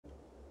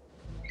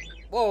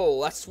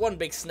Whoa, that's one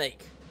big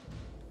snake.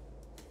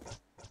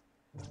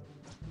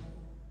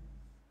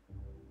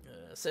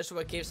 Search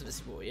for caves of this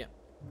boy, yeah.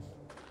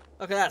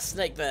 Look at that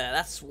snake there.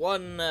 That's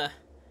one.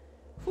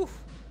 Whew,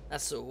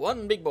 that's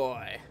one big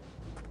boy.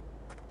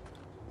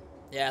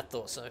 Yeah, I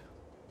thought so.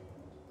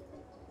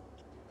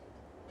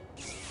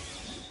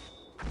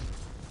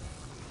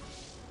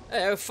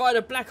 Hey, I'll find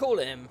a black hole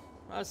at him.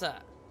 How's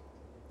that?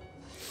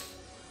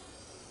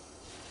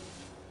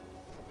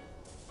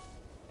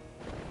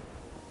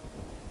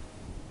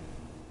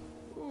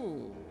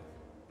 Ooh.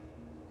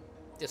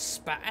 Just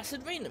spat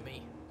acid rain at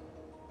me.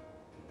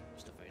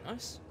 Still very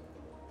nice.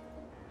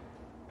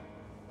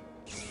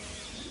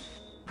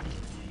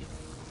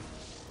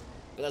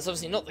 But that's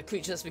obviously not the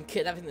creature that's been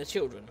kidnapping the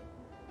children.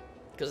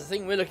 Because the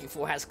thing we're looking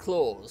for has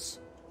claws.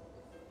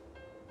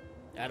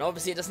 And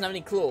obviously it doesn't have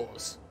any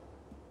claws.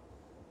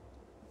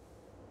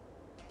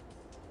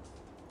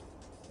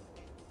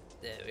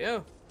 There we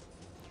go.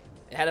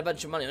 It had a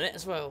bunch of money on it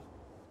as well.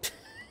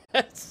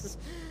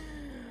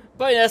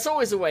 But yeah, it's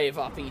always a way of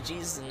RPGs,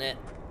 isn't it?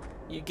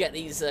 You get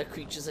these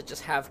creatures that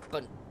just have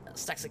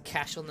stacks of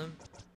cash on them.